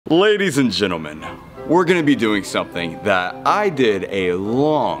Ladies and gentlemen, we're gonna be doing something that I did a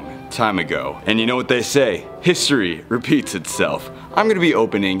long time ago. And you know what they say, history repeats itself. I'm gonna be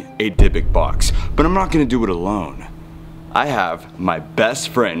opening a Dybbuk box, but I'm not gonna do it alone. I have my best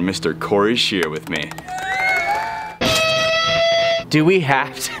friend, Mr. Corey Scherer, with me. Do we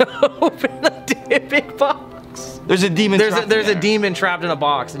have to open a Dybbuk box? There's a demon trapped in There's a there. demon trapped in a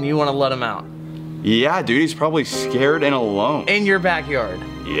box and you want to let him out. Yeah, dude, he's probably scared and alone. In your backyard.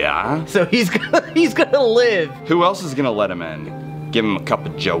 Yeah? So he's gonna live. Who else is gonna let him in? Give him a cup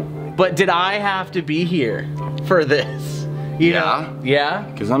of joe. But did I have to be here for this? You know? Yeah?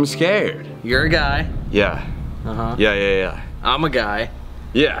 Because I'm scared. You're a guy. Yeah. Uh-huh. Yeah. I'm a guy.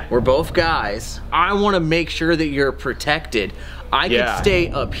 Yeah. We're both guys. I want to make sure that you're protected. I could stay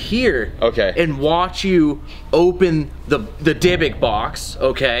up here and watch you open the Dybbuk box,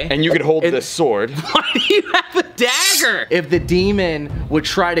 okay? And you could hold this sword. Why do you have a dagger? If the demon would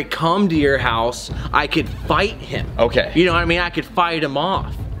try to come to your house, I could fight him. Okay. You know what I mean? I could fight him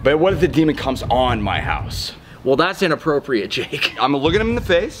off. But what if the demon comes on my house? Well, that's inappropriate, Jake. I'm gonna look at him in the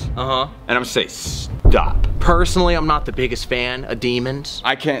face. Uh-huh. And I'm gonna say, stop. Personally, I'm not the biggest fan of demons.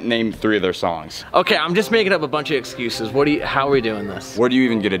 I can't name 3 of their songs. Okay, I'm just making up a bunch of excuses. How are we doing this? Where do you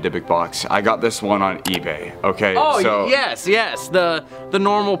even get a Dybbuk box? I got this one on eBay, okay? Oh, so yes. The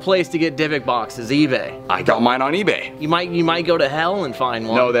normal place to get Dybbuk box is eBay. I got mine on eBay. You might go to hell and find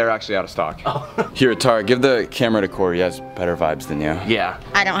one. No, they're actually out of stock. Oh. Here, Tara, give the camera to Corey. He has better vibes than you. Yeah.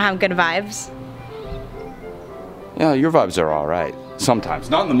 I don't have good vibes. Yeah, your vibes are all right. Sometimes,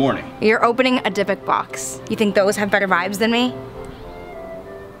 not in the morning. You're opening a Dybbuk box. You think those have better vibes than me?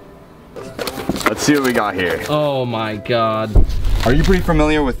 Let's see what we got here. Oh my God. Are you pretty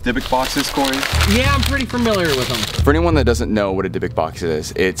familiar with Dybbuk boxes, Corey? Yeah, I'm pretty familiar with them. For anyone that doesn't know what a Dybbuk box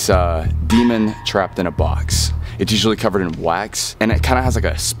is, it's a demon trapped in a box. It's usually covered in wax, and it kind of has like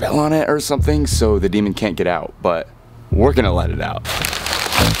a spell on it or something, so the demon can't get out, but we're gonna let it out.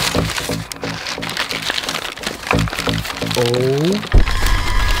 Oh.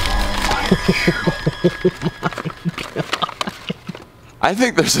 I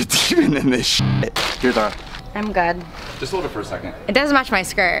think there's a demon in this shit. Here, Tara. I'm good. Just hold it for a second. It does match my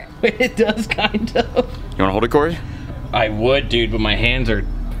skirt. It does kind of. You wanna hold it, Corey? I would, dude, but my hands are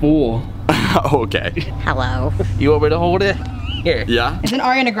full. Okay. Hello. You want me to hold it? Here. Yeah? It's an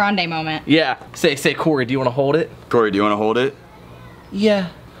Ariana Grande moment. Yeah. Say, Corey, do you want to hold it? Corey, do you wanna hold it? Yeah.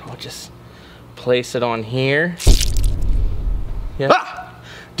 I'll just place it on here. Yeah. Ah!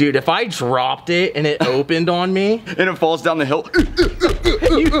 Dude, if I dropped it and it opened on me, And it falls down the hill.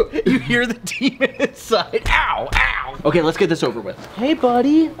 you hear the demon inside. Ow, ow. Okay, let's get this over with. Hey,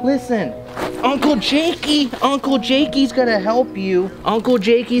 buddy, listen. Uncle Jakey's gonna help you. Uncle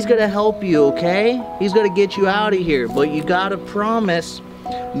Jakey's gonna help you, okay? He's gonna get you out of here, but you gotta promise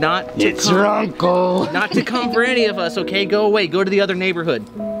not to It's your uncle. Not to come for any of us, okay? Go away, go to the other neighborhood.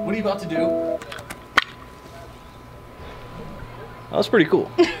 What are you about to do? That was pretty cool.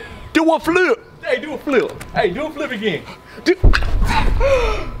 Do a flip. Hey, do a flip. Hey, do a flip again.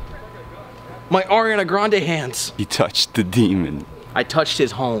 My Ariana Grande hands. He touched the demon. I touched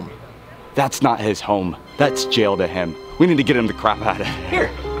his home. That's not his home. That's jail to him. We need to get him the crap out of here.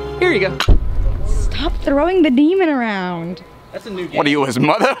 Here you go. Stop throwing the demon around. That's a new game. What are you, his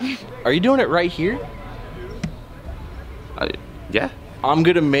mother? Are you doing it right here? Yeah. I'm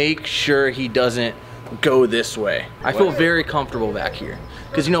gonna make sure he doesn't go this way. I feel very comfortable back here.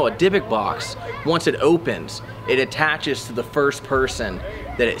 Because you know, a Dybbuk box, once it opens, it attaches to the first person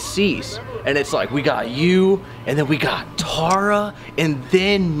that it sees. And it's like, we got you, and then we got Tara, and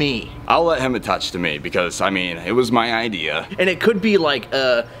then me. I'll let him attach to me because, I mean, it was my idea. And it could be like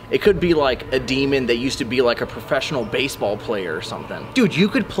a demon that used to be like a professional baseball player or something. Dude, you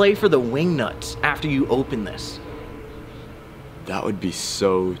could play for the Wingnuts after you open this. That would be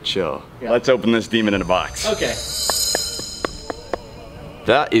so chill. Yeah. Let's open this demon in a box. Okay.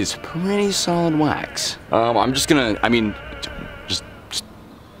 That is pretty solid wax. I'm just gonna, just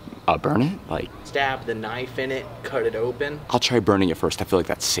burn it? Like, Stab the knife in it, cut it open. I'll try burning it first. I feel like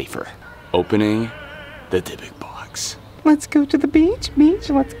that's safer. Opening the Dybbuk box. Let's go to the beach,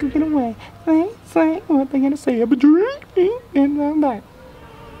 let's go get away. Say what they gonna say, I'm drinking and I'm back.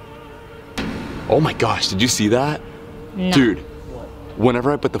 Oh my gosh, did you see that? No. Dude,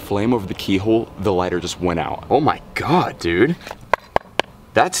 whenever I put the flame over the keyhole, the lighter just went out. Oh my God, dude.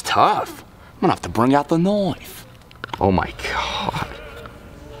 That's tough. I'm gonna have to bring out the knife. Oh my God.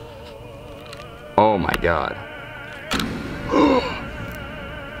 Oh my God.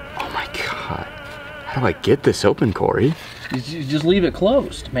 Oh my God. How do I get this open, Corey? You just leave it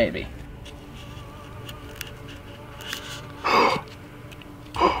closed, maybe.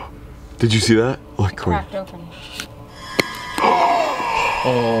 Did you see that? Look, Corey. Cracked open.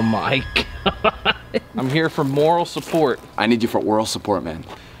 Oh my God. I'm here for moral support. I need you for oral support, man.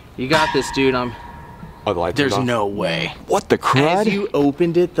 You got this, dude. Oh, the light There's turned off? no way. What the crud? As you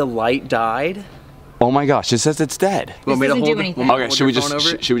opened it, the light died. Oh my gosh, it says it's dead. This doesn't do anything. Okay, should we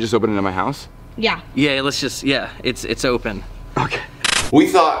just open it in my house? Yeah. Yeah, let's just, yeah, it's open. Okay. We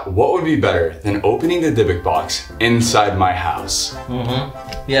thought, what would be better than opening the Dybbuk box inside my house?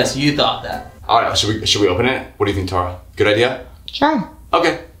 Mm-hmm. Yes, you thought that. All right, should we open it? What do you think, Tara? Good idea? Sure.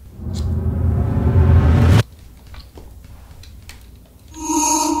 Okay.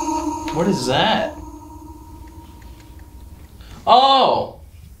 What is that? Oh,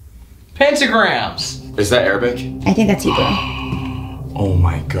 pentagrams. Is that Arabic? I think that's Hebrew. Oh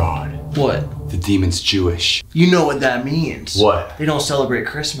my God. What? The demon's Jewish. You know what that means. What? They don't celebrate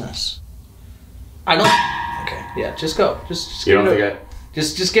Christmas. I don't. Okay, yeah, just go. Just You get don't it think over.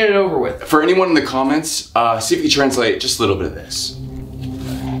 Just get it over with. For anyone in the comments, see if you can translate just a little bit of this.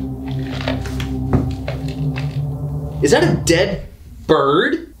 Is that a dead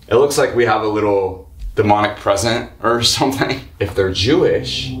bird? It looks like we have a little demonic present or something. If they're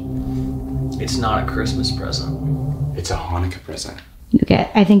Jewish, It's not a Christmas present. it's a Hanukkah present.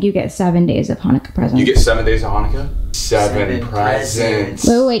 I think you get 7 days of Hanukkah presents. You get 7 days of Hanukkah? Seven presents.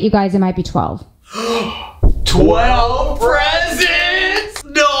 Wait, you guys, it might be 12. 12 presents?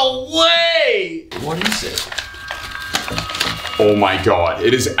 No way! What is it? Oh my God,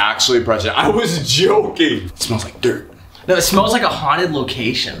 it is actually a present. I was joking. It smells like dirt. No, it smells like a haunted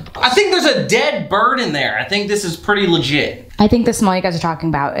location. I think there's a dead bird in there. I think this is pretty legit. I think the smell you guys are talking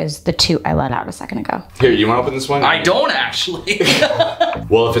about is the toot I let out a second ago. Here, you want to open this one? I don't actually.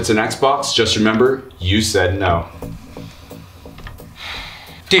 Well, if it's an Xbox, just remember, you said no.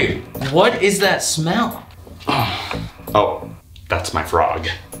 Dude, what is that smell? Oh, that's my frog.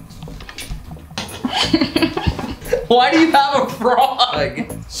 Why do you have a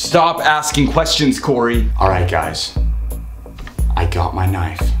frog? Stop asking questions, Corey. All right, guys. I got my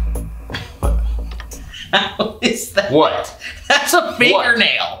knife. How is that? What? That's a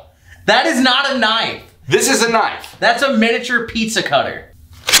fingernail. That is not a knife. This is a knife. That's a miniature pizza cutter.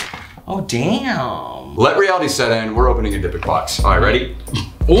 Oh, damn. Let reality set in. We're opening a Dybbuk box. All right, ready?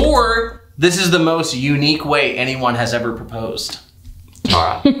 Or this is the most unique way anyone has ever proposed.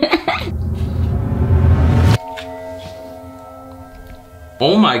 Tara.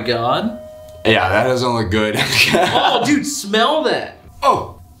 Oh my God. Yeah, that doesn't look good. Oh, dude, smell that.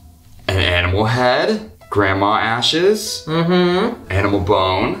 Oh. An animal head. Grandma ashes. Mm-hmm. Animal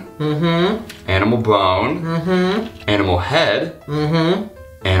bone. Mm-hmm. Animal bone. Mm-hmm. Animal head. Mm-hmm.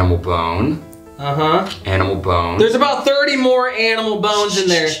 Animal bone. Uh-huh. Animal bone. There's about 30 more animal bones in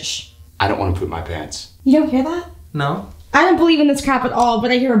there. I don't want to poop my pants. You don't hear that? No? I don't believe in this crap at all, but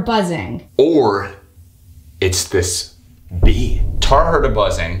I hear a buzzing. Or it's this bee. Tara heard a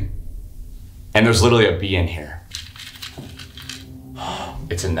buzzing, and there's literally a bee in here.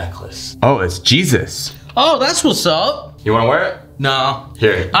 It's a necklace. Oh, it's Jesus. Oh, that's what's up. You want to wear it? No.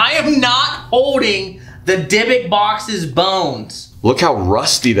 Here. I am not holding the Dybbuk box's bones. Look how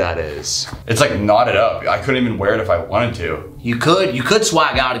rusty that is. It's like knotted up. I couldn't even wear it if I wanted to. You could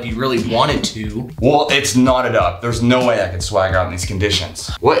swag out if you really wanted to. Well, it's knotted up. There's no way I could swag out in these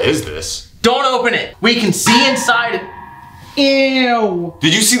conditions. What is this? Don't open it. We can see inside it. Ew.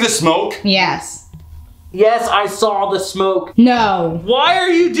 Did you see the smoke? Yes. Yes, I saw the smoke. No. Why are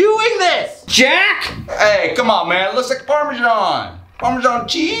you doing this? Jack? Hey, come on, man. It looks like Parmesan. Parmesan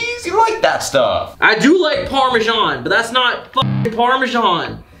cheese? You like that stuff. I do like Parmesan, but that's not fucking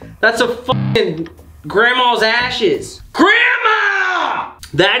Parmesan. That's a fucking grandma's ashes. Grandma!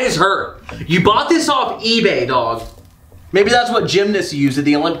 That is her. You bought this off eBay, dog. Maybe that's what gymnasts use at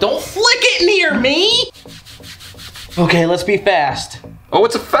the Olympics. Don't flick it near me! Okay, let's be fast. Oh,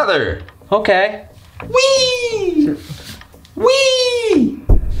 it's a feather. Okay. Whee! Whee!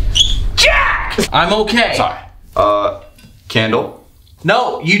 Jack! I'm okay. Sorry. Candle.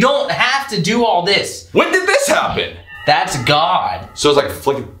 No, you don't have to do all this. When did this happen? That's God. So it's like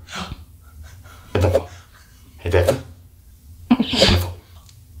flicking. Hit that.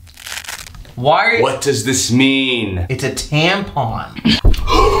 Why are you? What does this mean? It's a tampon.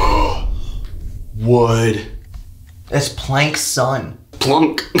 Wood. That's Plank's son.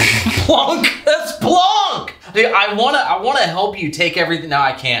 Plunk. Plunk! That's Plunk! Dude, I wanna help you take everything. No,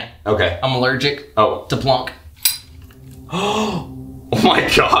 I can't. Okay. I'm allergic to Plunk. Oh my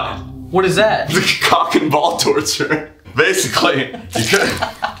God. What is that? The cock and ball torture. Basically, you could.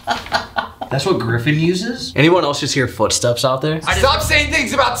 That's what Griffin uses? Anyone else just hear footsteps out there? Stop saying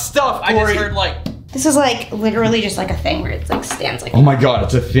things about stuff, I just Corey. heard like This is like literally just like a thing where it's like stands like. Oh my God,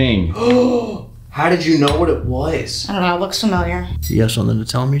 it's a thing. How did you know what it was? I don't know, it looks familiar. You have something to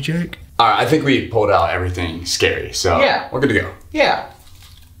tell me, Jake? All right, I think we pulled out everything scary, so Yeah. we're good to go. Yeah.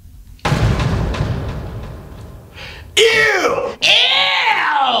 Ew!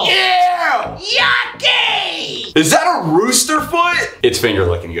 Ew! Ew! Yucky! Is that a rooster foot? It's finger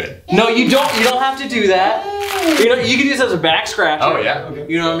looking good. No, you don't have to do that. You know, you can use it as a back scratcher. Oh yeah? Okay.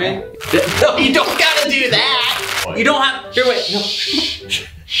 You know what I mean? No, you don't gotta do that. What? You don't have, here, wait, no.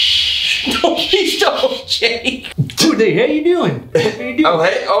 No, please don't, Jake. Dude, hey, how you doing? How you doing? Oh,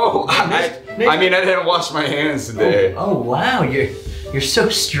 hey, oh, I mean, I didn't wash my hands today. Oh, wow, you're so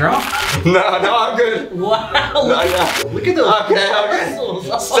strong. No, I'm good. Wow. No, yeah. Look at those Okay.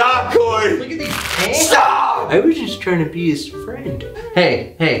 muscles. Stop, Corey. Look at these hands. Stop! I was just trying to be his friend.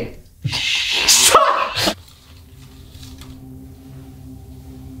 Hey. Stop!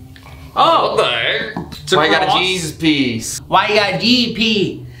 Oh. What the heck? It's a Why you got a cross. Jesus piece? Why you got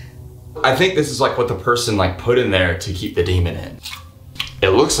GP? I think this is like what the person like put in there to keep the demon in. It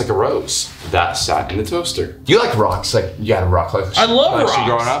looks like a rose that sat in the toaster. You like rocks? Like you had a rock like I love rocks.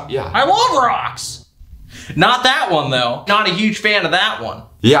 growing up? Yeah. I love rocks. Not that one though. Not a huge fan of that one.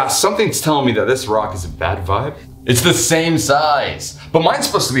 Yeah, something's telling me that this rock is a bad vibe. It's the same size, but mine's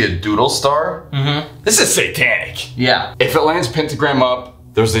supposed to be a doodle star. Mm-hmm. This is satanic. Yeah. If it lands pentagram up,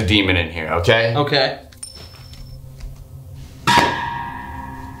 there's a demon in here, okay? Okay.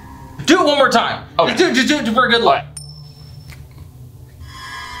 Do it one more time. Okay. Just do it for a good look.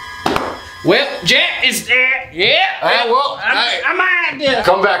 Well, Jack is there. Yeah. Well, I might do.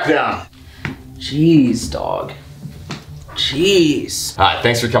 come back down. Jeez, dog. Jeez. All right,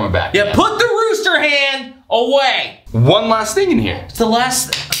 thanks for coming back. Yeah, put the rooster hand away. One last thing in here. It's the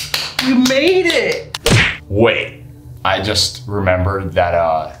last. You made it. Wait, I just remembered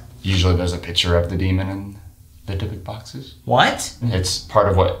that usually there's a picture of the demon in the Dybbuk boxes. What? It's part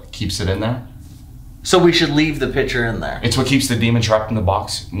of what keeps it in there. So we should leave the picture in there. It's what keeps the demon trapped in the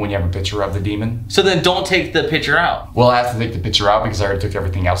box when you have a picture of the demon. So then don't take the picture out. Well, I have to take the picture out because I already took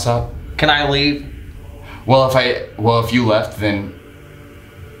everything else out. Can I leave? Well, if you left, then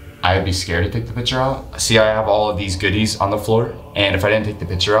I'd be scared to take the picture out. See, I have all of these goodies on the floor, and if I didn't take the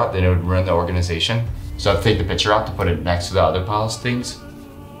picture out, then it would ruin the organization. So I have to take the picture out to put it next to the other piles of things.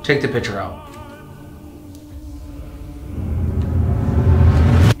 Take the picture out.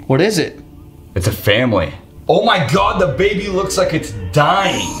 What is it? It's a family. Oh my God, the baby looks like it's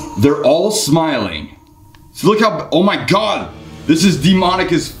dying. They're all smiling. So look how, oh my God, this is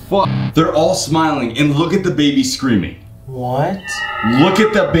demonic as fuck. They're all smiling, and look at the baby screaming. What? Look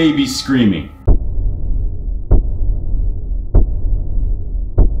at the baby screaming.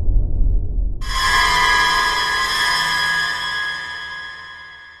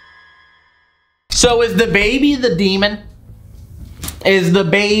 So is the baby the demon? Is the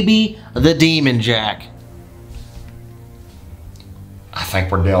baby the demon, Jack? I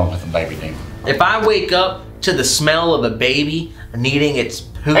think we're dealing with a baby demon. If I wake up to the smell of a baby needing its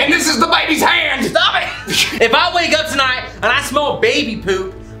poop. And this is the baby's hand! Stop it! If I wake up tonight and I smell baby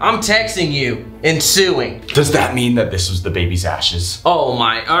poop, I'm texting you and suing. Does that mean that this was the baby's ashes? Oh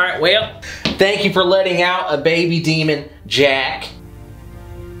my, all right, well, thank you for letting out a baby demon, Jack.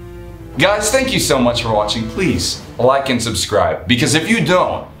 Guys, thank you so much for watching. Please like and subscribe, because if you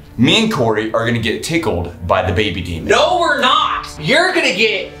don't, me and Corey are gonna get tickled by the baby demon. No, we're not. You're gonna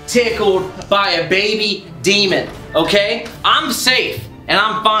get tickled by a baby demon, okay? I'm safe and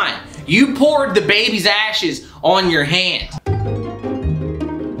I'm fine. You poured the baby's ashes on your hand.